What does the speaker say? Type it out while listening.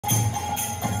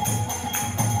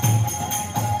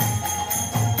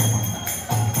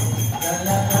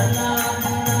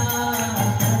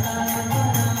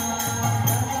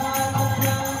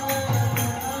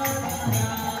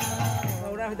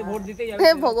Vote দিতে যাবে। হে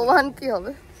ভগবান কি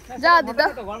হবে, যা দিদা।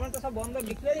 গভর্নমেন্ট তো সব বন্ধ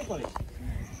ডিক্লেয়ারই করে।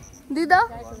 দিদা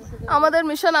আমাদের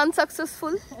মিশন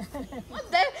আনসাকসেসফুল।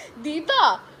 দিদা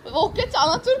ওকে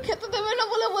চানাচুর খেতে দেবে না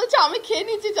বলে বলছে আমি খেয়ে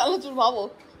নিয়েছি চানাচুর। ভাবো,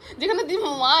 যেখানে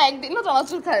মা একদিনও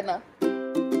চানাচুর খায় না।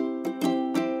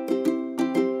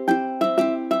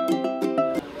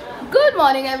 Good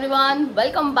morning everyone,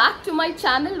 welcome back to my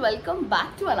channel, welcome back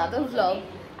to another blog.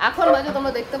 এখন বাজে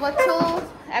তোমরা দেখতে পাচ্ছ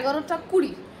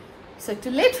 11:20, সো একটু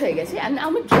লেট হয়ে গেছে। অ্যান্ড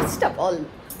আমি ড্রেসড আপ অল,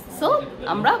 সো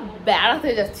আমরা বেড়াতে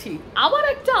যাচ্ছি আবার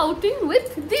একটা আউটিং উইথ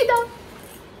দিদা।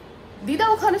 দিদা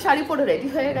ওখানে শাড়ি পরে রেডি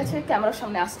হয়ে গেছে, ক্যামেরার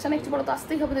সামনে আসছে না, একটু বড় তো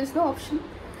আসতেই হবে, there is no option.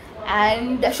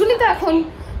 And Sunita এখন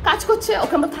কাজ করছে,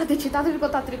 ওকে আমরা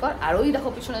তাড়াতাড়ি কর। আর ওই দেখো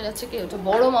পিছনে যাচ্ছে কে, ওটা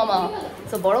বড় মামা।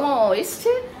 সো বড় মামা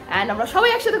এসছে অ্যান্ড আমরা সবাই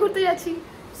একসাথে ঘুরতে যাচ্ছি।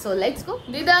 So let's go.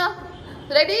 দিদা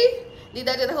রেডি?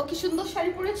 দিদা যে দেখো কি সুন্দর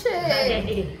শাড়ি পরেছে,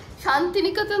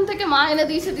 শান্তিনিকেতন থেকে মা এনে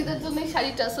দিয়েছে দিদার জন্য এই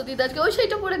শাড়িটা। সো দিদাকে ওই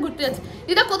শাড়িটা পরে ঘুরতে যাচ্ছি।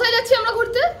 দিদা কোথায় যাচ্ছি আমরা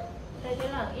ঘুরতে?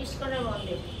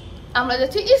 আমরা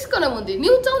যাচ্ছি ইসকনের মন্দির,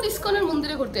 নিউ টাউন ইসকনের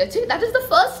মন্দিরে ঘুরতে যাচ্ছি। That is the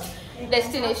first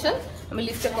destination. আমি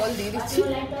লিফটে কল দিয়ে দিচ্ছি।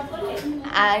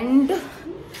 অ্যান্ড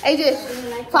এই যে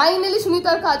ফাইনালি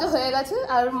সুনিতার কাজও হয়ে গেছে।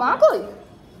 আর মা কই?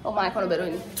 ও মা এখনো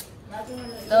বেরোয়নি,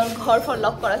 ঘর ফর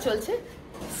লক করা চলছে।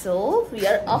 So we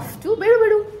are of two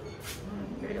বেরু।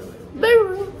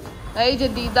 এই যে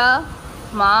দিদা,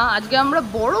 মা, আজকে আমরা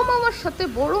বড় মামার সাথে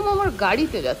বড় মামার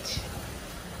গাড়িতে যাচ্ছি।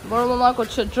 বড় মামা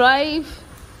করছে ড্রাইভ।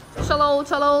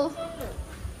 চলো,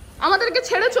 আমাদেরকে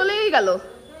ছেড়ে চলেই গেল।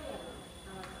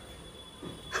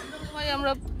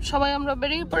 সবাই আমরা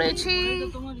বেরিয়ে পড়েছি।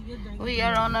 We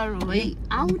are on our way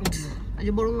out. আজ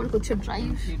বড় মামা করছে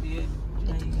ড্রাইভ।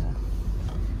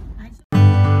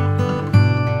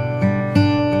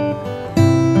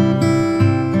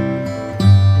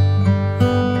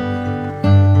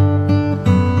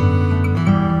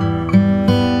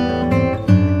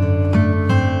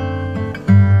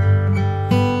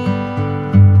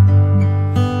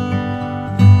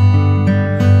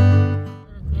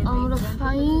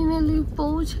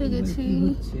 পৌঁছে গেছি।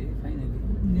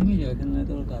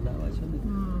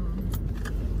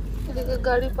 এদিকে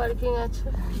গাড়ি পার্কিং আছে,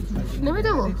 নেমে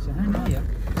যাবো।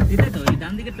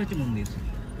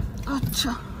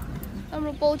 আচ্ছা,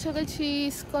 আমরা পৌঁছে গেছি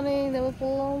ইসকনে, নেমে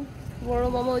পড়লাম। বড়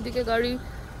মামা ওইদিকে গাড়ি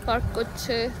পার্ক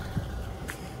করছে।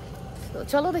 তো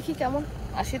চলো দেখি কেমন,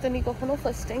 আসি তো নি কখনো,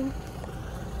 ফার্স্ট টাইম।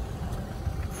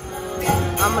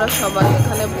 আমরা সবাই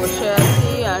এখানে বসে আছি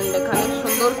অ্যান্ড এখানে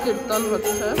সুন্দর কীর্তন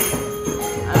হচ্ছে।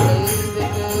 আর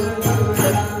এইদিকে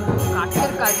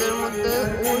কাঠের কাজের মধ্যে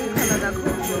ওইখানে দেখো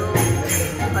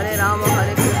হরে রাম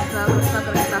হরে কৃষ্ণ কৃষ্ণ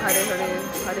কৃষ্ণ হরে হরে,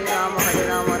 হরে রাম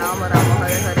রাম রাম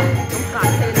হরে হরে। একদম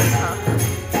কাঠে লেখা,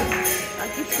 আর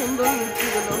কি সুন্দর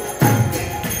মূর্তিগুলো,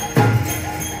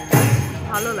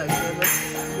 ভালো লাগছে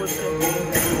বসে।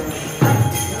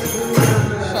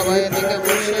 সবাই এদিকে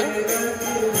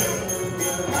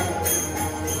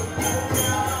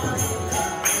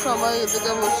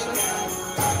বসে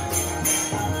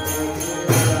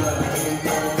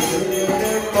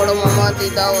বড় মামা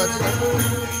দিদাও আছে।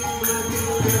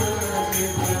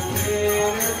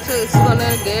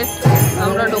 ইসকনের গেট,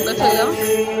 আমরা ঢুকেছিলাম,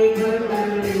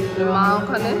 মা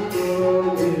ওখানে।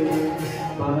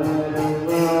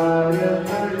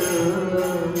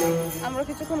 আমরা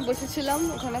কিছুক্ষণ বসেছিলাম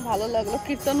ওখানে, ভালো লাগলো,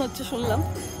 কীর্তন হচ্ছে শুনলাম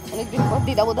অনেকদিন পর।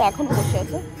 দিদা বোধহয় এখন বসে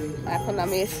আছে। এখন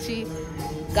আমি এসেছি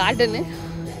গার্ডেনে,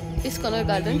 ইসকনের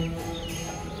গার্ডেন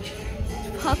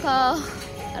ফাঁকা।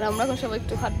 আর আমরা এখন সবাই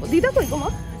একটু হাঁটবো। দিদা কই গো মা?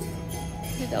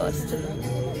 দিদাও আসছে।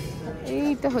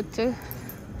 এইটা হচ্ছে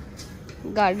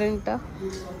গার্ডেনটা,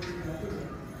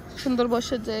 সুন্দর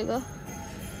বসার জায়গা।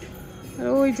 আর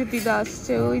ওই যে দিদা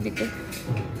আসছে ওইদিকে,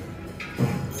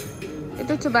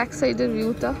 এটা হচ্ছে ব্যাক সাইডের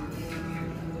ভিউটা।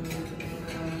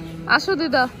 আসো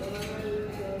দিদা।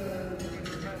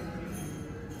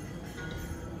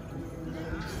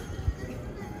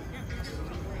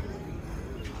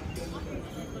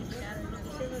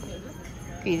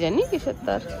 কি জানি কিসের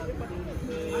তার।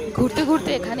 ঘুরতে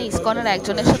ঘুরতে এখানে ইসকনের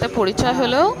একজনের সাথে পরিচয়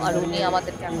হলো, আর উনি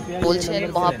আমাদেরকে বলছেন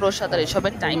মহাপ্রসাদ আর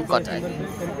এসবের টাইম কটায়।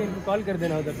 कॉल कर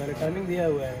देना होता है, टाइमिंग दिया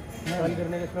हुआ है कॉल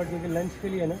करने का स्लॉट, क्योंकि लंच के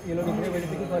लिए ना ये लोग इतने बजे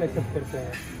तक ही कॉल एक्सेप्ट करते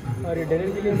हैं, और ये डिनर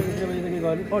के लिए लोग इतने बजे तक ही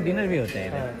कॉल, और डिनर भी होता है।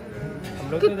 हम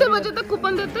लोग कितने बजे तक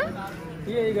कूपन देते हैं?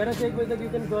 ये 11 से 1 बजे तक यू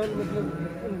कैन कॉल, मतलब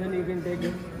then you can take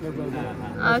no problem.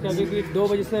 क्योंकि 2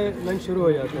 बजे से लंच शुरू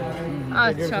हो जाता है।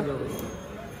 अच्छा,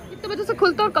 कितने बजे से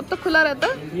खुलता है और कब तक खुला रहता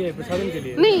है? ये प्रसादन के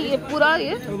लिए नहीं, ये पूरा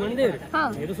ये तो मंदिर, हाँ,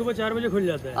 ये तो सुबह 4 बजे खुल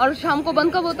जाता है। और शाम को बंद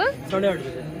कब होता है? 8:30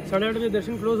 बजे। 8:30 बजे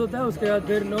दर्शन क्लोज होता है, उसके बाद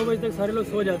फिर 9 बजे तक सारे लोग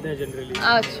सो जाते हैं जनरली।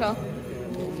 अच्छा,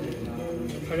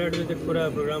 8:30 बजे तक पूरा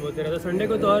प्रोग्राम होते रहता है। संडे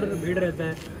को तो और भीड़ रहता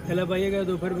है। कल आप आइएगा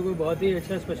दोपहर को बहुत ही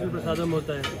अच्छा स्पेशल प्रसादम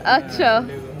होता है। अच्छा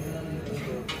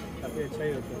काफ़ी अच्छा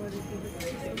ही होता है।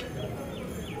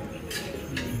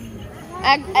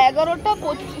 11টা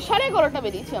 11:30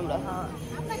 বেরিয়েছি আমরা।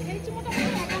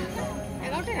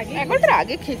 11টার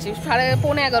আগে খেয়েছি,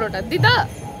 11:30। দিদা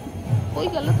কই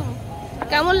গেল তুমি?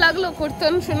 কেমন লাগলো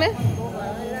কীর্তন শুনে?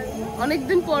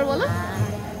 অনেকদিন পর বলো।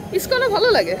 ইসকনে ভালো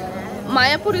লাগে।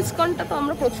 মায়াপুর ইসকনটা তো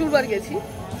আমরা প্রচুরবার গেছি।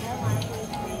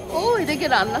 ও এদিকে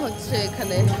রান্না হচ্ছে,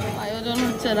 এখানে আয়োজন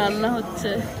হচ্ছে, রান্না হচ্ছে।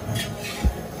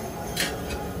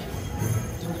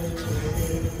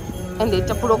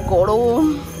 এটা পুরো গরম।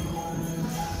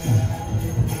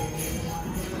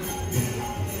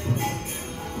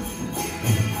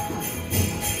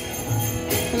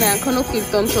 এখনো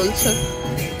কীর্তন চলছে,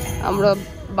 আমরা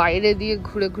বাইরে দিয়ে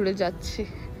ঘুরে ঘুরে যাচ্ছি।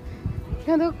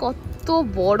 এখানে কত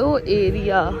বড়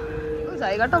এরিয়া,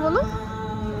 জায়গাটা বলো।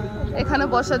 এখানে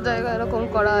বসার জায়গা এরকম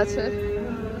করা আছে।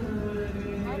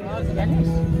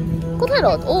 কোথায়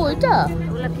রথ? ও এটা,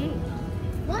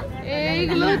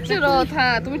 এইগুলো হচ্ছে রথ।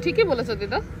 হ্যাঁ তুমি ঠিকই বলেছো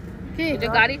দিদা। এই যে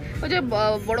গাড়ি, ওই যে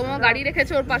বড় মামা গাড়ি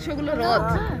রেখেছে ওর পাশে, ওগুলো রথ।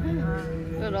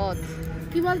 রথ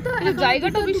কি বলতো,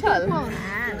 জায়গাটা বিশাল।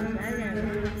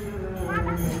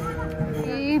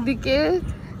 এইদিকে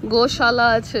গোশালা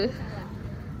আছে,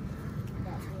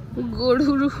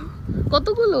 গরুর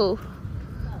কতগুলো,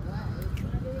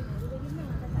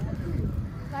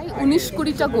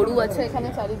 19-20টা গরু আছে এখানে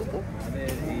চারিদিকে।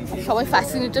 সবাই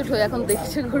ফ্যাসিনেটেড হয়ে এখন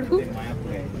দেখছে গরু।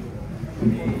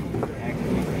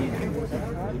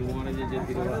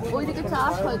 ওইদিকে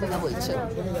চাষ হয় যেটা বলছে।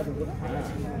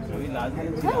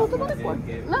 হ্যাঁ হতে পারে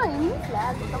না, এমনি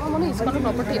ফ্ল্যাট, আমার মনে হয় ইসকনের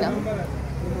প্রপার্টি না।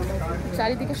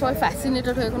 চারিদিকে সবাই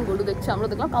ফ্যাসিনেটেড হয়ে এখন গরু দেখছে। আমরা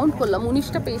দেখলাম, কাউন্ট করলাম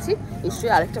 19টা পেয়েছি,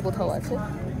 নিশ্চয়ই আরেকটা কোথাও আছে।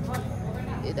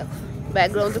 এই দেখো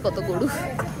ব্যাকগ্রাউন্ডে কত গরু।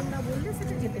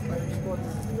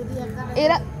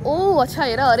 এরা ও আচ্ছা,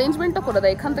 এরা অ্যারেঞ্জমেন্টটা করে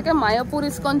দেয়। এখান থেকে মায়াপুর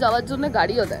ইসকন যাওয়ার জন্য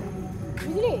গাড়িও দেয়,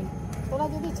 বুঝলি। ওরা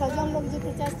যদি 6 জন লোক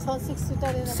যেতে চায়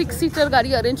 6 সিটার গাড়ি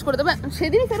অ্যারেঞ্জ করে দেবে।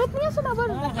 সেদিনই ফেরত নিয়ে আসুন আবার,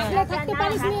 থাকতে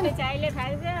পারিস নিয়ে চাইলে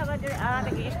থাকবে। আবার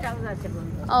আমাদের গেস্ট হাউস আছে।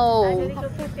 ও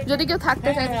যদি কেউ থাকতে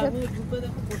চায়,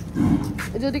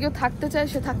 যদি কেউ থাকতে চায়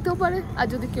সে থাকতেও পারে, আর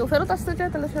যদি কেউ ফেরত আসতে চায়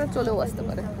তাহলে সেটা চলেও আসতে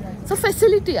পারে। সো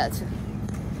ফ্যাসিলিটি আছে।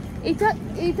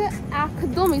 এইটা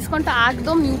একদম ইসকনটা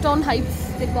একদম নিউ টাউন হাইটস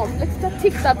যে কমপ্লেক্সটা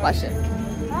ঠিক তার পাশে।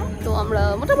 তো আমরা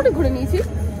মোটামুটি ঘুরে নিয়েছি,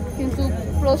 কিন্তু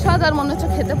প্রসাদ আর মনে হচ্ছে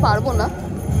খেতে পারবো না,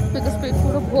 বিকজ পেট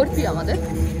পুরো ভর্তি আমাদের।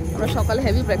 আমরা সকালে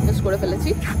হেভি ব্রেকফাস্ট করে ফেলেছি।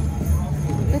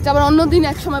 এটা আবার অন্যদিন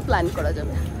এক সময় প্ল্যান করা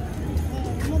যাবে।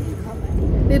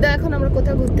 দিদা এখন আমরা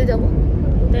কোথায় ঘুরতে যাবো?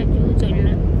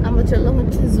 আমরা চললাম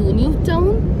হচ্ছে জু, নিউ টাউন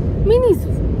মিনি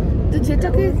জু। তো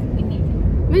যেটাকে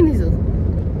মিনি জু,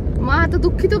 মা এত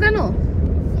দুঃখিত কেন?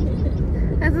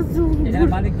 এত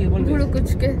ঘুরো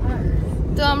কুচকে।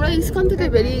 তো আমরা ইসকন থেকে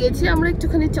বেরিয়ে গেছি, আমরা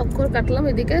একটুখানি চক্কর কাটলাম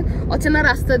এদিকে অচেনা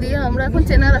রাস্তা দিয়ে। আমরা এখন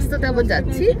চেনা রাস্তাতে আবার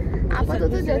যাচ্ছি।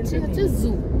 আপাতত যাচ্ছি হচ্ছে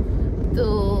জু। তো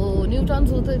নিউ টাউন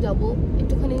জুতে যাবো,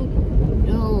 একটুখানি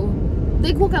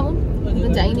দেখবো কেমন।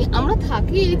 যাইনি, আমরা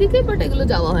থাকি এইদিকে, বাট এগুলো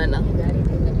যাওয়া হয় না।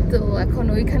 তো এখন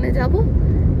ওইখানে যাবো,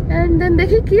 অ্যান্ড দেন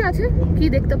দেখি কি আছে, কি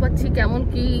দেখতে পাচ্ছি, কেমন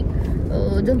কি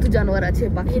জন্তু জানোয়ার আছে,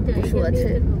 পাখি পশু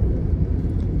আছে।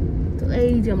 তো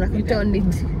এই যে আমরা এখন টার্ন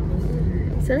নিচ্ছি।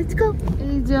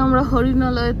 এই যে আমরা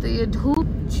হরিণালয়তে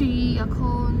ঢুকছি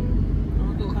এখন।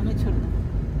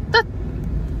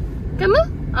 কেন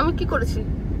আমি কি করেছি?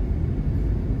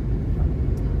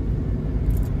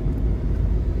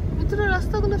 ভিতরের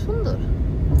রাস্তাগুলো সুন্দর,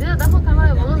 দেখো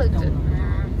ক্যামেরায় ভালো লাগছে।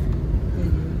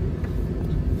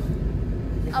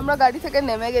 আমরা গাড়ি থেকে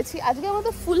নেমে গেছি। আজকে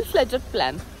আমাদের ফুল ফ্লেজড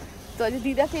প্ল্যান। তো আজ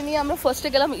দিদাকে নিয়ে আমরা ফার্স্টে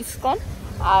গেলাম ইসকন,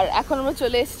 আর এখন আমরা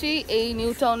চলে এসেছি এই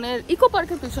নিউ টাউনের ইকো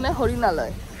পার্কের পিছনে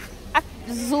হরিণালয়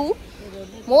জু।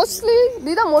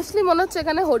 দিদা মোস্টলি মনে হচ্ছে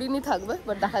এখানে হরিণই থাকবে,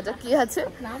 বাট দেখা যাক কি আছে।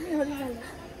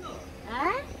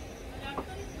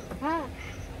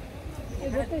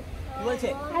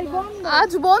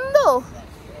 আজ বন্ধ।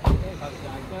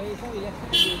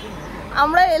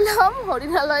 আমরা এলাম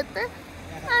হরিণালয়তে,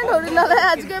 হরিণালয়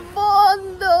আজকে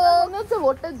বন্ধ, হচ্ছে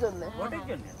ভোটের জন্য।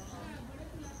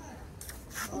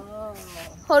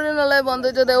 হরিণালয় বন্ধ,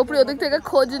 যদি ওপরে ওদিক থেকে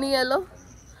খোঁজ নিয়ে এলো।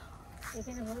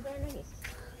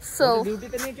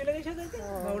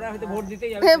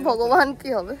 হে ভগবান, কি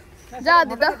হবে? যা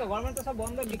দিদা,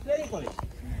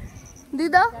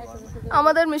 দিদা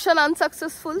আমাদের মিশন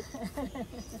আনসাকসেসফুল।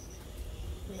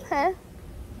 হ্যাঁ,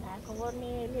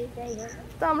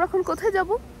 তো আমরা এখন কোথায় যাব?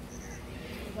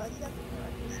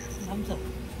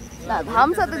 না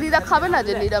ধামসাতে দিদা খাবে না,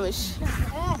 যে নিরামিষ।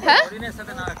 হ্যাঁ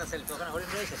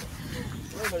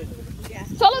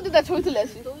চলো দিদা ছবি তুলে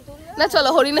আসি। না চলো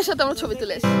হরিণের সাথে আমরা ছবি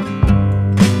তুলে আসি।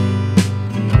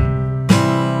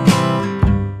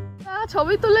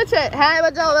 ছবি তুলেছে, হ্যাঁ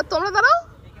এবার যাও, এবার তোমরা দাঁড়াও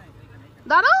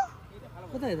দাঁড়াও।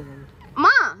 কোথায়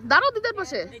মা দাঁড়াও দিদার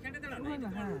পাশে,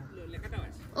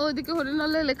 ওইদিকে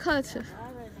হরিণালে লেখা আছে।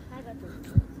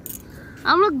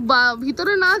 আমরা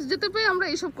ভিতরে নাচ যেতে পেয়ে আমরা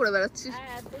এইসব করে বেড়াচ্ছি।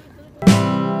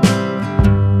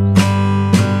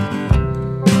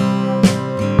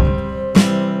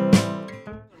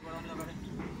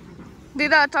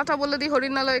 দিদা টাটা বলে দি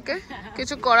হরিণালয়কে,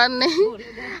 কিছু করার নেই,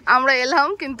 আমরা এলাম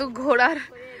কিন্তু ঘোড়ার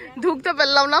ঢুকতে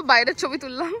পারলাম না, বাইরের ছবি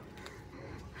তুললাম।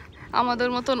 আমাদের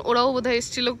মতন ওরাও বোধহয়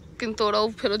এসেছিল কিন্তু ওরাও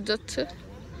ফেরত যাচ্ছে।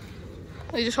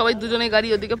 এই যে সবাই দুজনে গাড়ি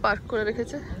ওদিকে পার্ক করে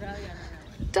রেখেছে।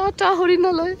 টাটা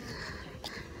হরিণালয়।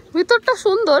 ভিতরটা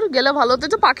সুন্দর, গেলে ভালো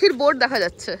হতো। পাখির বোর্ড দেখা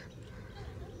যাচ্ছে,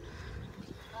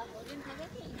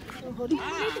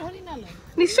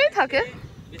 নিশ্চয়ই থাকে,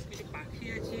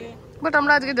 বাট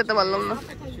আমরা আজকে যেতে পারলাম না।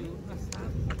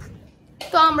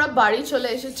 তো আমরা বাড়ি চলে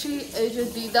এসেছি। এই যে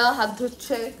দিদা হাত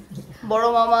ধুচ্ছে, বড়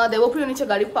মামা দেবপ্রিয় নিচে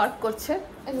গাড়ি পার্ক করছে।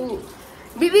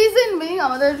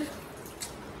 আমাদের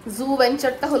জু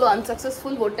ভেঞ্চারটা হলো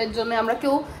আনসাকসেসফুল। ভোটের জন্য আমরা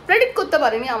কেউ প্রেডিক্ট করতে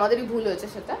পারিনি, আমাদেরই ভুল হয়েছে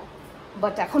সেটা।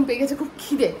 বাট এখন পেয়ে গেছে খুব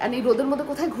খিদে, আর এই রোদের মধ্যে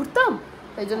কোথায় ঘুরতাম,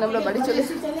 তাই জন্য আমরা বাড়ি চলে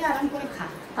এসেছি।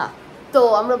 হ্যাঁ, তো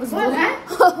আমরা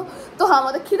তো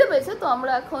আমাদের খিদে পেয়েছে, তো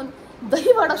আমরা এখন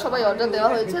দহি বড়া সবাই অর্ডার দেওয়া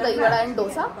হয়েছে, দহি বড়া অ্যান্ড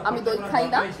ডোসা। আমি দই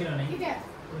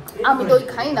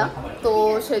খাই না, তো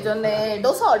সেই জন্যে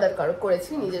ডোসা অর্ডার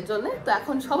করেছি নিজের জন্য। তো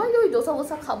এখন সবাই ওই ডোসা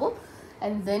বোসা খাবো।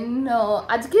 অ্যান্ড দেন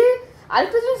আজকে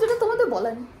আরেকটা জিনিস যেটা তোমাদের বলা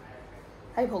নেই,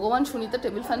 হাই ভগবান, সুনিতা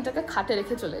টেবিল ফ্যানটাকে খাটে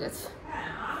রেখে চলে গেছে,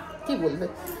 কি বলবে।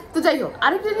 তো যাই হোক,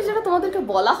 আরেকটা জিনিস যেটা তোমাদেরকে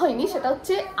বলা হয়নি সেটা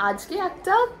হচ্ছে আজকে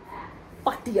একটা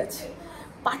পার্টি আছে।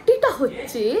 পার্টিটা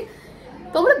হচ্ছে,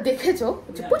 তোমরা দেখেছো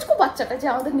যে পুচকু বাচ্চাটা যে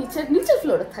আমাদের নিচের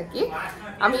ফ্লোরে থাকে,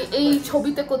 আমি এই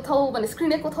ছবিতে কোথাও মানে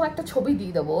স্ক্রিনে কোথাও একটা ছবি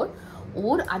দিয়ে দেবো।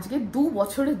 ওর আজকে 2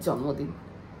 বছরের জন্মদিন।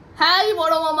 হ্যাঁ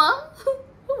বড় মামা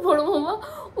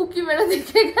উকি মেরে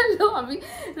দেখে গেল আমি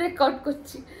রেকর্ড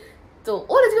করছি। তো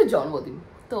ওর আজকে জন্মদিন,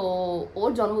 তো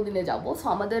ওর জন্মদিনে যাবো। সো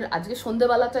আমাদের আজকে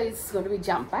সন্ধ্যেবেলাটা is going to B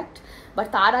jam packed. But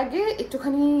তার আগে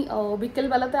একটুখানি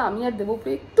বিকেলবেলাতে আমি আর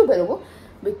দেবপ্রিয় একটু বেরোবো,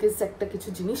 বিকজ একটা কিছু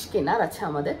জিনিস কেনার আছে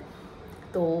আমাদের।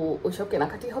 তো ওইসব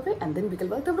কেনাকাটি হবে, অ্যান্ড দেন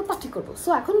বিকেলবেলাতে আমরা পার্টি করবো। সো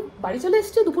এখন বাড়ি চলে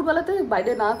এসেছি, দুপুরবেলাতে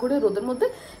বাইরে না ঘুরে রোদের মধ্যে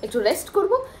একটু রেস্ট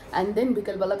করবো, অ্যান্ড দেন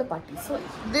বিকেলবেলাতে পার্টি। সো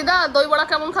দিদা দই বড়া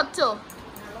কেমন খাচ্ছ?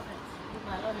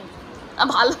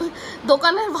 ভালো,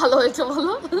 দোকানের ভালো হয়েছে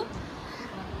বলো।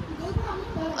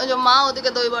 ওই যে মা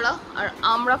ওদিকে দই বড়া, আর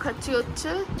আমরা খাচ্ছি হচ্ছে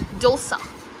ডোসা।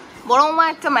 বড় মা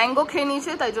একটা ম্যাঙ্গো খেয়ে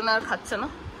নিয়েছে, তাই জন্য আর খাচ্ছে না।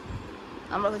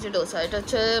 আমরা খাচ্ছি ডোসা। এটা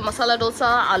হচ্ছে মশলা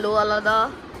ডোসা, আলু আলাদা,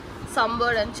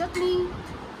 sambar and chutney.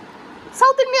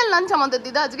 South Indian lunch আমাদের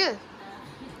দিদা আজকে,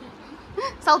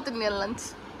 সাউথ ইন্ডিয়ান লাঞ্চ।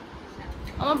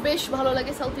 আমার বেশ ভালো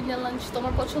লাগে সাউথ ইন্ডিয়ান লাঞ্চ।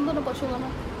 তোমার পছন্দ না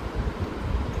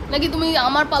নাকি তুমি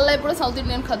আমার পাল্লায় পরে সাউথ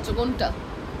ইন্ডিয়ান খাচ্ছ, কোনটা?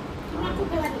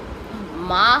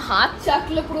 মা হাত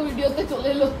চাটলে পুরো ভিডিওতে চলে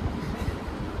এলো।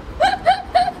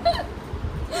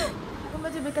 এখন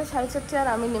বাজে বিকাল 4:30 আর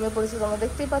আমি নেমে পড়েছি, তোমরা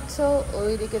দেখতেই পাচ্ছ।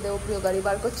 ওইদিকে দেবপ্রিয় গাড়ি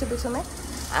বার করছে পেছনে,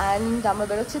 অ্যান্ড আমরা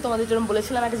বেরোচ্ছি। তোমাদের জন্য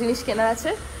বলেছিলাম একটা জিনিস কেনার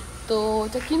আছে, তো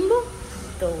ওটা কিনবো।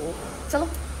 তো চলো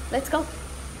লেটস গো।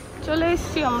 চলে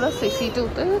এসেছি আমরা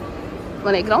সিসি2তে,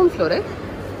 মানে গ্রাউন্ড ফ্লোরে,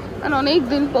 আর অনেক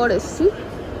দিন পর এসেছি।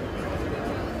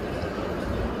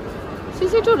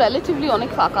 সিসি2 রিলেটিভলি অনেক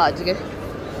ফাঁকা আজকে।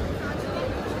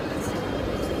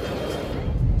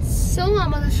 সো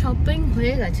আমাদের শপিং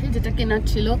হয়ে গেছে, যেটা কেনার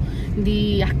ছিল। দি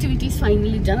অ্যাক্টিভিটিস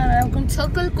ফাইনালি জানা। এখন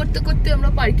সার্কেল করতে করতে আমরা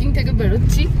পার্কিং থেকে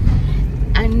বেরোচ্ছি,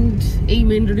 অ্যান্ড এই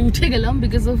মেন রোডে উঠে গেলাম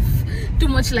because of too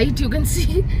much light you can see.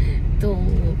 তো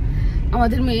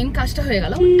আমাদের মেন কাজটা হয়ে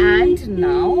গেল, অ্যান্ড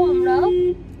নাও আমরা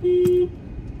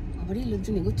আবারই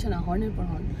লোকজন এগোচ্ছে না, হর্নের পর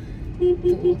হর্ন।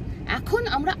 তো এখন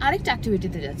আমরা আরেকটা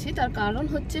অ্যাক্টিভিটিতে যাচ্ছি। তার কারণ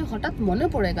হচ্ছে হঠাৎ মনে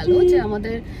পড়ে গেল যে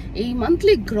আমাদের এই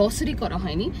মান্থলি গ্রসারি করা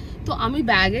হয়নি। তো আমি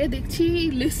ব্যাগে দেখছি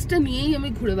লিস্টটা নিয়েই আমি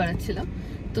ঘুরে বেড়াচ্ছিলাম।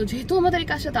 তো যেহেতু আমাদের এই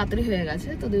কাজটা তাড়াতাড়ি হয়ে গেছে,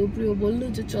 তো দেবপ্রিয় বললো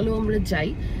যে চলো আমরা যাই,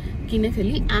 কিনে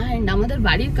ফেলি। অ্যান্ড আমাদের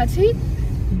বাড়ির কাছেই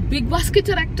বিগ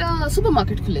বাস্কেটের একটা সুপার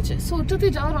মার্কেট খুলেছে। সো ওটাতে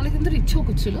যাওয়ার অনেকদিন ধরে ইচ্ছেও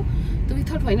করছিল। তো we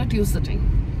thought why not use the time,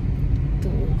 তো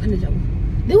ওখানে যাবো।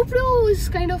 Debapriya is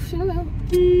kind of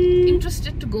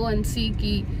interested to go and C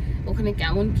কি ওখানে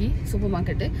কেমন কি সুপার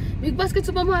মার্কেটে। Big basket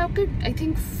super market I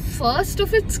think first of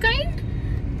its kind.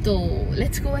 তো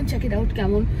let's go and check it out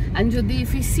কেমন, অ্যান্ড যদি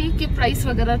ইফ ইউ সি কি প্রাইস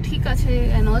वगैरह ঠিক আছে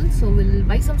and all, so will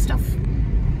buy some staff.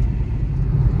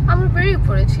 আমরা বেরিয়ে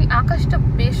পড়েছি, আকাশটা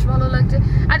বেশ ভালো লাগছে।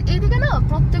 আর এইদিকে না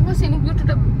প্রত্যেকবার সিনিক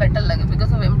ভিউটা বেটার লাগে because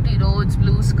of MT Rhodes,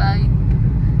 blue sky.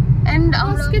 And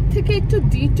basket থেকে একটু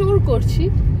ডিটোর করছি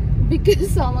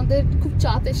বিকজ আমাদের খুব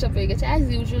চা তেষ্টা পেয়ে গেছে। অ্যাজ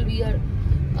ইউজুয়াল উই আর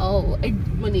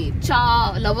মানে চা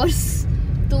লাভার্স।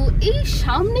 তো এই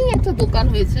সামনেই একটা দোকান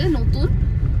হয়েছে নতুন,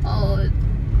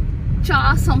 চা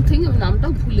সামথিং, নামটা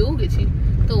ভুলেও গেছি।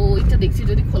 তো ওইটা দেখছি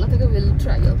যদি খোলা থাকে উইল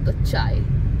ট্রাই আউট দ্য চায়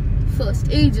ফার্স্ট।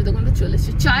 এই যে দোকানটা চলে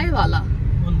এসেছে চায়ওয়ালা,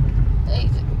 এই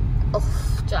যে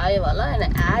চায়ওয়ালা। অ্যান্ড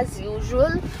অ্যাজ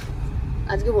ইউজুয়াল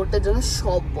আজকে ভোটের জন্য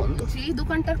সব বন্ধ। সেই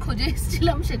দোকানটার খোঁজে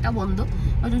এসেছিলাম সেটা বন্ধ,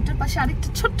 আর ওইটার পাশে আরেকটা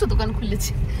ছোট্ট দোকান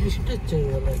খুলেছে।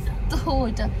 তো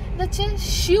ওইটা হচ্ছে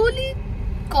শিউলি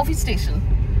কফি স্টেশন।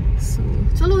 সো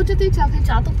চলো ওইটাতেই চা খাই।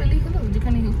 চা তো পেলেই হলো,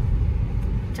 যেখানে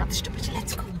চা তেষ্টা পেয়েছে।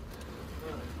 Let's go.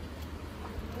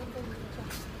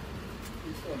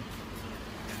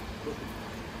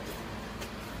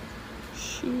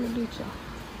 শিউলি চা,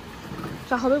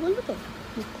 চা হবে বলবো তো?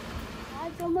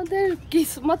 আজ আমাদের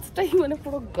কিসমতটাই মানে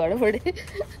পুরো গড়বড়ে।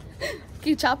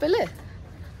 কি চা পেলে?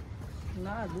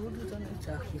 না, দুধ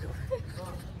চা কি হবে?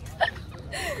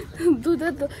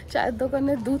 দুধের চায়ের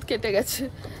দোকানে দুধ কেটে গেছে।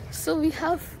 So we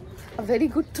have a very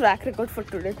good track record for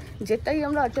today. যেটাই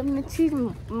আমরা অ্যাটেম্প নিচ্ছি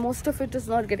most of it is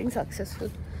not getting successful.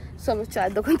 So আমরা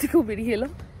চায়ের দোকান থেকেও বেরিয়ে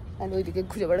এলাম, অ্যান্ড ওইদিকে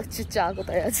ঘুরে বেড়াচ্ছি চা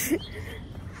কোথায় আছে।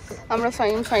 আমরা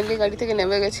ফাইনালি গাড়ি থেকে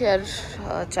নেমে গেছি, আর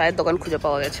চায়ের দোকান খুঁজে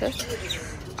পাওয়া গেছে।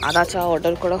 আদা চা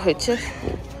অর্ডার করা হয়েছে।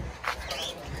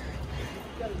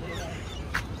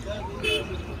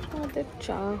 আমাদের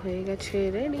চা হয়ে গেছে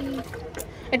রেডি।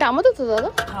 এটা আমাদের তো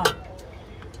দাদা?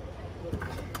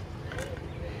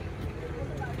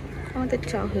 আমাদের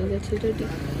চা হয়ে গেছে রেডি।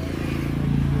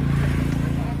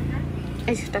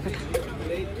 এই যে টাকাটা।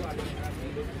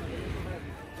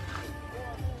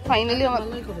 ফাইনালি আমার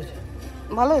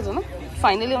ভালো হয়েছে না?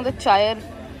 ফাইনালি আমাদের চায়ের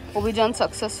অভিযান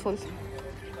সাকসেসফুল।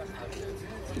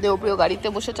 দেবপ্রিয় গাড়িতে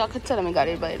বসে চা খাচ্ছে, আর আমি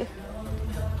গাড়ির বাইরে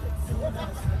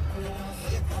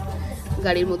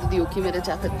গাড়ির মধ্যে দিয়ে উকি মেরে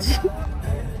চা খাচ্ছি।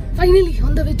 Finally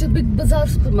on the way to big বাজার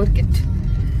সুপার মার্কেট।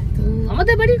 তো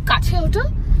আমাদের বাড়ির কাছে ওটা,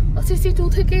 সিসি2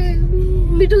 থেকে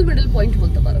মিডল পয়েন্ট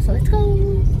বলতে পারো। So let's go.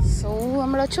 সো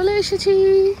আমরা চলে এসেছি।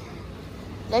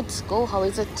 Let's go. How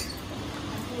is it?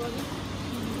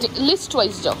 List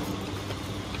wise যাও।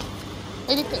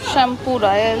 এদিকে শ্যাম্পু,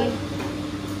 রয়্যাল,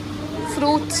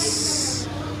 ফ্রুটস,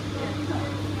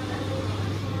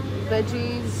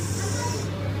 ভেজিস,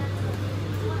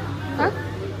 হ্যাঁ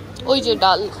ওই যে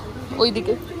ডাল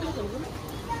ওইদিকে।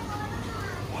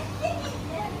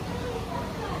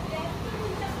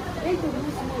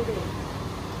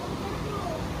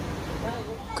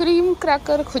 ক্রিম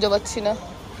ক্র্যাকার খুঁজে পাচ্ছি না।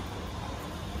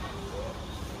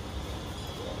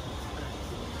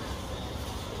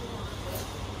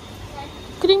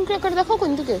 ক্রিম ক্র্যাকার দেখো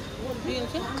কোন দিকে?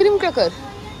 ক্রিম ক্র্যাকার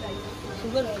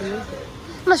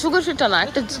না, সুগার ফ্রিটা না,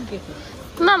 একটা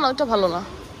না না ওটা ভালো না।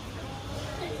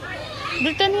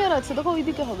 ব্রিটানিয়ার আছে দেখো,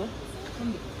 ওইদিকে হবে,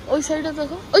 ওই সাইডে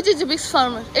দেখো। ওই যে বিগ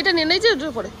ফার্মার, এটা নিয়ে নেই যে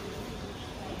ওটার পরে।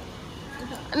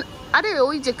 আরে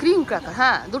ওই যে ক্রিম ক্র্যাকার,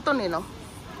 হ্যাঁ দুটো নিয়ে নাও।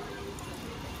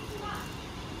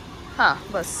 হ্যাঁ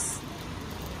বাস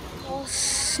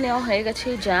নেওয়া হয়ে গেছে।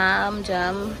 জ্যাম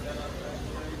জ্যাম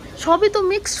সবই তো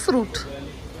মিক্সড ফ্রুট।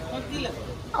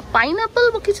 পাইনাপেল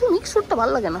বা কিছু মিক্সড ফ্রুটটা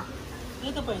ভালো লাগে না।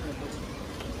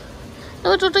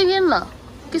 ওটা ইয়ের না,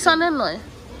 কিষানের নয়।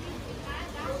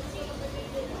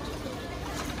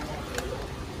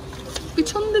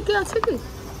 পিছন দিকে আছে কি?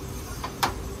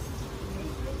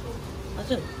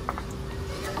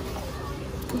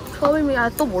 সবই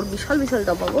এত বড় বিশাল বিশাল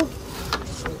ডাবা গো,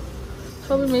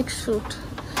 সবই মিক্সড ফ্রুট।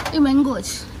 এই ম্যাঙ্গো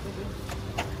আছে,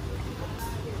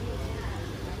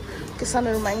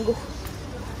 কিষানের ম্যাঙ্গো।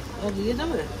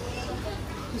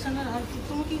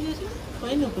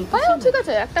 ঠিক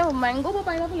আছে, একটা ম্যাঙ্গো বা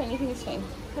পাইনাপেল এনিথিং ইজ ফাইন।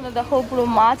 দেখো পুরো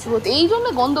মাছ ভর্তি, এই জন্য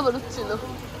গন্ধ বেরোচ্ছিল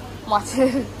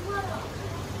মাছের।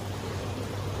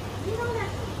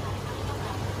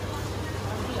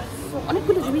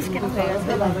 অনেকগুলো জিনিস কেনা হয়ে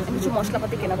গেছে, কিছু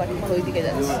মশলাপাতি কেনা বাকি, ওই দিকে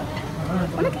যাচ্ছে।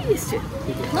 অনেকেই এসছে,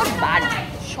 নট ব্যাড।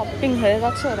 শপিং হয়ে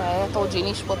গেছে, আর এত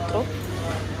জিনিসপত্র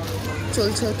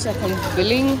চলছে হচ্ছে এখন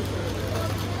বিলিং।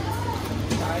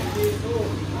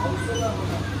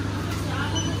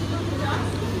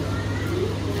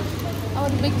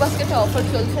 আমাদের বিগ বাস্কেটে অফার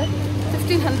চলছে,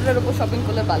 1500-এর উপর শপিং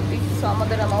করলে বালতি। সো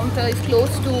আমাদের অ্যামাউন্টটা ইজ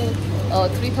ক্লোজ টু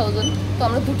 3000। তো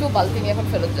আমরা দুটো বালতি নিয়ে এখন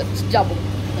ফেরত যাবো,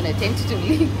 মানে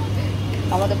টেন্টেটিভলি।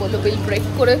 আমাদের বললো বিল ব্রেক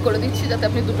করে দিচ্ছি যাতে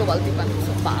আপনি দুটো বালতি পান।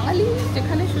 সো বাঙালি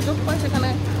যেখানে সুযোগ পায় সেখানে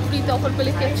ফ্রিতে অফার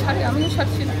পেলে কে ছাড়ে, আমিও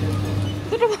ছাড়ছি না।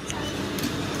 দুটো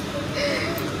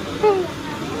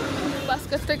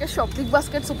বাস্কেট থেকে বিগ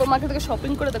বাস্কেট সুপার মার্কেট থেকে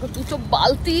শপিং করে দেখো দুটো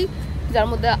বালতি, যার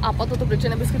মধ্যে আপাতত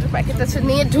ব্রিটানিয়া বিস্কুটের প্যাকেট আছে,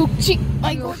 নিয়ে ঢুকছি।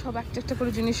 সব একটা একটা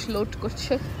করে জিনিস লোড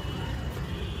করছে।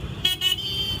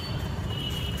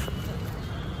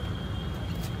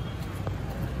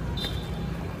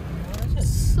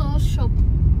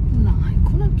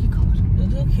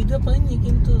 খিদে পাইনি,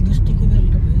 কিন্তু দৃষ্টি খিদে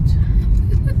একটা পেয়েছে।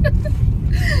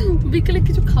 বিকেলে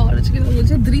কিছু খাওয়ার আছে কিন্তু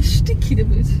বলছে দৃষ্টি খিদে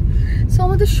পেয়েছে। সো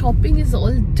আমাদের shopping is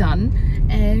all done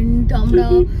and আমরা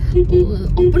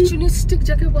অপরচুনিস্টিক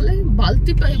যাকে বলে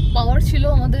বালতি পাওয়ার ছিল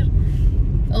আমাদের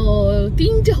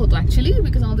 3টে হতো অ্যাকচুয়ালি,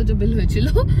 বিকজ আমাদের যে বিল হয়েছিল,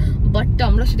 বাট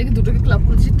আমরা সেটাকে 2টোকে ক্লাব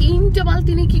করেছি। 3টে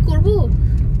বালতি নিয়ে কি করবো,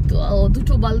 তো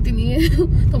 2টো বালতি নিয়ে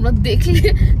তোমরা দেখলে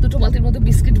 2টো বালতির মধ্যে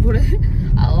বিস্কিট ভরে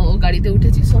গাড়িতে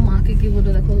উঠেছি। সো মাকে কি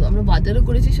বলবো, দেখো আমরা বাজারও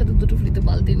করেছি, সাথে 2টো ফ্রিতে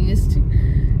বালতি নিয়ে এসেছি।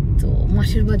 তো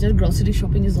মাসের বাজার grocery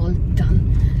shopping is all done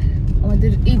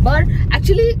আমাদের এইবার।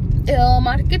 অ্যাকচুয়ালি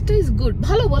মার্কেটটা ইজ গুড,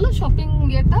 ভালো বলো শপিং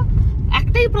ইয়েটা।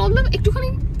 একটাই প্রবলেম, একটুখানি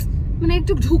মানে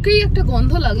একটু ঢুকেই একটা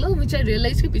গন্ধ লাগলো, উইচ আই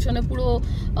রিয়েলাইজ কি পিছনে পুরো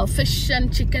ফিশ অ্যান্ড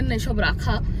চিকেন এসব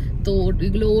রাখা, তো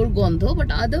এগুলো ওর গন্ধ। বাট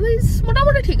আদারওয়াইজ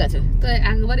মোটামুটি ঠিক আছে। তো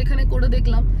একবার এখানে করে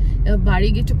দেখলাম, বাড়ি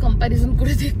গিয়ে একটু কম্প্যারিজন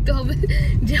করে দেখতে হবে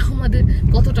যে আমাদের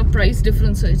কতটা প্রাইস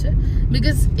ডিফারেন্স হয়েছে।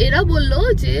 বিকজ এরা বললো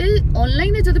যে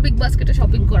অনলাইনে যদি বিগ বাস্কেটে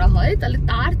শপিং করা হয় তাহলে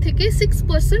তার থেকে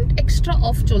 6% এক্সট্রা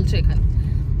অফ চলছে এখানে।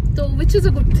 তো which is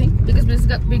a good thing, because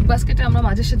big বাস্কেটে আমরা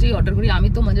মাঝে সাঝেই অর্ডার করি। আমি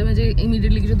তো মাঝে মাঝে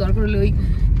ইমিডিয়েটলি কিছু দরকার হলে ওই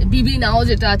বিবি নাও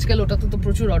যেটা আজকাল, ওটাতে তো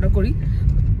প্রচুর অর্ডার করি।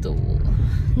 তো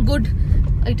গুড,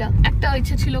 এটা একটা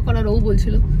ইচ্ছা ছিল করার, ও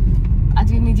বলছিল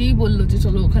আজকে নিজেই বললো যে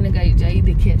চলো ওখানে যাই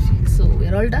দেখে আসি। So we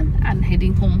are all done and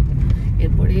heading home.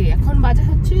 এরপরে এখন বাজে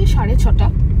হচ্ছে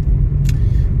 6:30।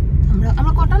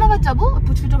 আমরা কটা নাগাদ যাবো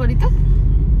পুচকুটার বাড়িতে?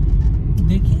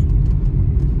 দেখি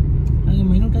আগে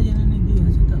মেনুটা জেনে নিই কি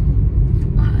আছে, তারপর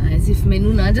অ্যাজ ইফ মেনু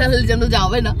না জানলে যেন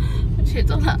যাবে না, সে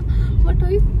তো না। বাট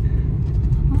ওই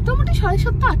মোটামুটি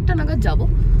 7:30 8টা নাগাদ যাবো।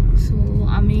 সো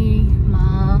আমি, মা,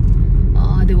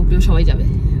 দেবপ্রিয় সবাই যাবে।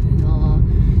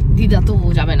 দিদা তো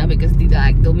যাবে না, বিকজ দিদা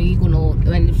একদমই কোনো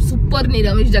মানে সুপার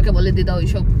নিরামিষ যাকে বলে দিদা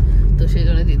ওইসব, তো সেই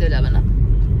জন্য দিদা যাবে না।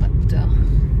 বাট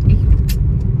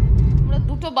আমরা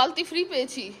 2টো বালতি ফ্রি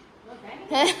পেয়েছি।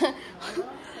 হ্যাঁ,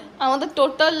 আমাদের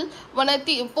টোটাল মানে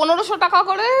 1500 টাকা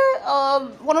করে,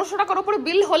 1500 টাকার উপরে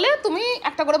বিল হলে তুমি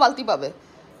একটা করে বালতি পাবে।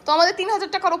 তো আমাদের 3000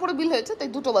 টাকার উপরে বিল হয়েছে, তাই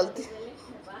 2টো বালতি।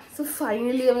 সো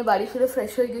ফাইনালি আমি বাড়ি ফিরে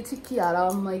ফ্রেশ হয়ে গেছি, কি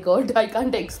আরাম, মাই গড আই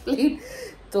কান্ট এক্সপ্লেইন।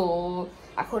 তো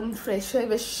এখন ফ্রেশ হয়ে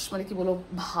বেশ মানে কি বলবো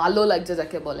ভালো লাগছে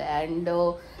যাকে বলে। অ্যান্ড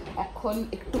এখন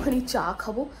একটুখানি চা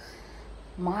খাবো।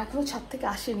 মা এখনও ছাদ থেকে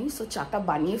আসেনি, সো চাটা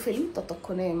বানিয়ে ফেলি,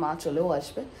 ততক্ষণে মা চলেও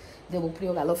আসবে।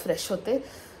 দেবপ্রিয় গেল ফ্রেশ হতে,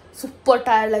 সুপার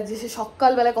টায়ার লাগছে, সে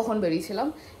সকালবেলায় কখন বেরিয়েছিলাম।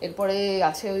 এরপরে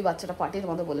আছে ওই বাচ্চাটা পার্টি,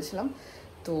 তোমাদের বলেছিলাম।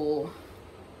 তো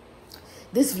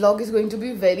this vlog is going to be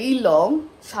very long,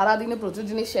 সারাদিনে প্রচুর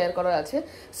জিনিস শেয়ার করার আছে।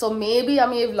 সো মেবি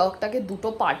আমি এই ভ্লগটাকে 2টো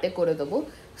পার্টে করে দেবো।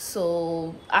 সো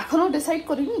এখনও ডিসাইড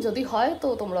করিনি, যদি হয় তো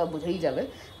তোমরা বুঝেই যাবে।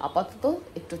 আপাতত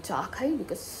একটু চা খাই,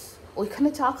 বিকজ ওইখানে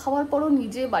চা খাওয়ার পরও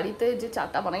নিজে বাড়িতে যে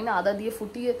চাটা বানাই না আদা দিয়ে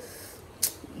ফুটিয়ে,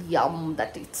 ইয়াম,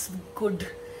 দ্যাট ইটস গুড।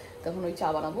 তখন ওই চা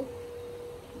বানাবো।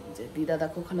 যে দিদা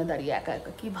দেখো ওখানে দাঁড়িয়ে একা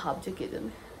একা কি ভাবছে কে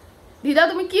জানে। দিদা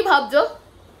তুমি কি ভাবছো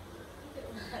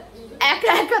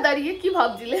একা একা দাঁড়িয়ে, কি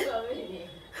ভাবছিলে?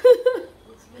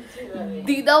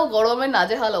 দিদাও গরমে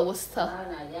নাজেহাল অবস্থা,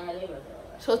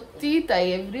 সত্যি তাই।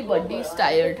 Everybody is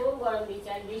tired.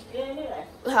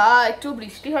 হ্যাঁ, একটু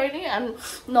বৃষ্টি হয়নি। অ্যান্ড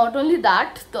নট অনলি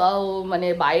দ্যাট, তো মানে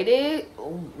বাইরে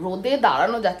রোদে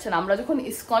দাঁড়ানো যাচ্ছে না। আমরা যখন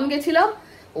ইসকন গেছিলাম,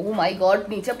 ও মাই গড,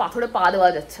 নিচে পাথরে পা দেওয়া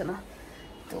যাচ্ছে না।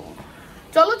 তো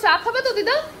চলো, চা খাবে তো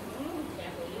দিদা?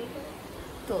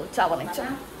 তো চা বানাই, চা।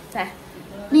 হ্যাঁ,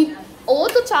 ও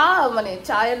তো চা মানে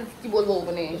চায়ের কি বলবো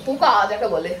মানে পোকা যাকে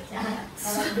বলে,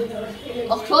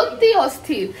 সত্যি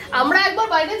অস্থির। আমরা একবার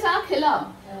বাইরে চা খেলাম,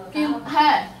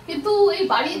 হ্যাঁ, কিন্তু এই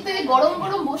বাড়িতে গরম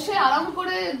গরম বসে আরাম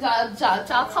করে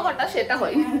চা খাওয়াটা সেটা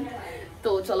হয়নি। তো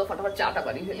চলো ফটাফট চাটা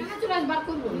বানিয়ে ফেলি। বার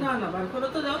করবো না, না বার করো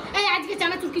তো যাও। এই আজকে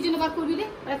চানাচুর কি জন্য বার করবি রে?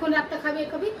 এখন রাতটা খাবি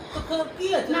খাবি তো কি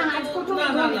আছে? না আজ কত না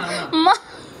না না মা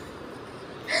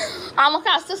আমাকে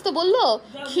আস্তে আস্তে বললো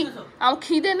আমার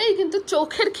খিদে নেই, কিন্তু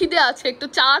চোখের খিদে আছে, একটু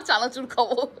চা আর চানাচুর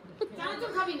খাবো।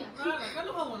 চানাচুর খাবি না? কেন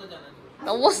খাবো না জানা?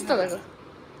 অবস্থা দেখো।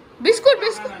 বিস্কুট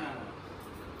বিস্কুট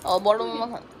ও বড় মামা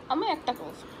খান, আমি একটা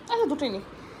খাবো। আচ্ছা, দুটোই নি।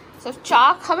 চা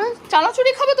খাবে,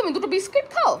 চানাচুরি খাবে, তুমি 2টো বিস্কিট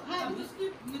খাও। হ্যাঁ,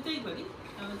 বিস্কিট নিতেই পারি,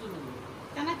 চানাচুর নেবো।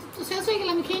 চানাচুর তো শেষ হয়ে গেল,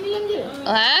 আমি খেয়ে নিলাম যে।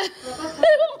 হ্যাঁ,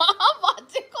 মা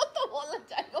বাজে কত বলা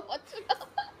জায়গা পাচ্ছে না।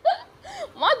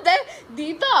 মা দেখ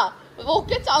দিদা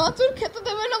ওকে চানাচুর খেতে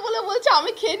দেবে না বলে বলছে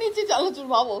আমি খেয়ে নিচ্ছি চানাচুর,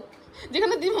 ভাবো,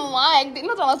 যেখানে মা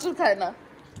একদিনও চানাচুর খায় না।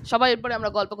 সবাই এরপরে আমরা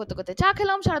গল্প করতে করতে চা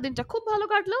খেলাম, সারাদিনটা খুব ভালো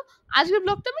কাটলো। আজকের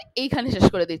ব্লগটা আমি এইখানে শেষ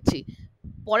করে দিচ্ছি।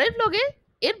 পরের ব্লগে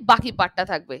এর বাকি পার্টটা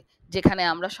থাকবে, যেখানে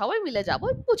আমরা সবাই মিলে যাবো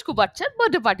পুচকু বাচ্চার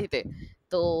বার্থডে পার্টিতে।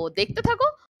 তো দেখতে থাকো,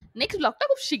 নেক্সট ব্লগটা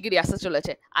খুব শিগগিরই আসতে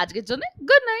চলেছে। আজকের জন্য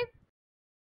গুড নাইট।